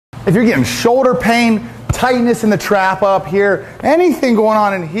If you're getting shoulder pain, tightness in the trap up here, anything going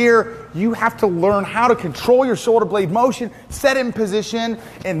on in here, you have to learn how to control your shoulder blade motion, set it in position,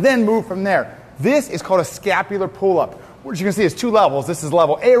 and then move from there. This is called a scapular pull-up. What you're going to see is two levels. This is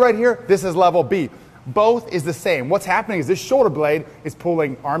level A right here. This is level B. Both is the same. What's happening is this shoulder blade is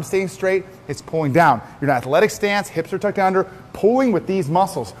pulling, arms staying straight, it's pulling down. You're in an athletic stance, hips are tucked under, pulling with these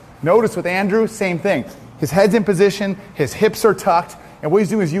muscles. Notice with Andrew, same thing. His head's in position, his hips are tucked, and what he's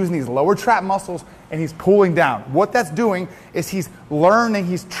doing is using these lower trap muscles and he's pulling down. What that's doing is he's learning,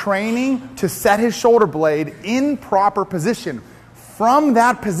 he's training to set his shoulder blade in proper position. From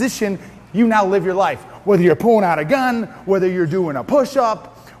that position, you now live your life. Whether you're pulling out a gun, whether you're doing a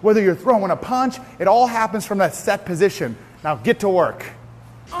push-up, whether you're throwing a punch, it all happens from that set position. Now get to work.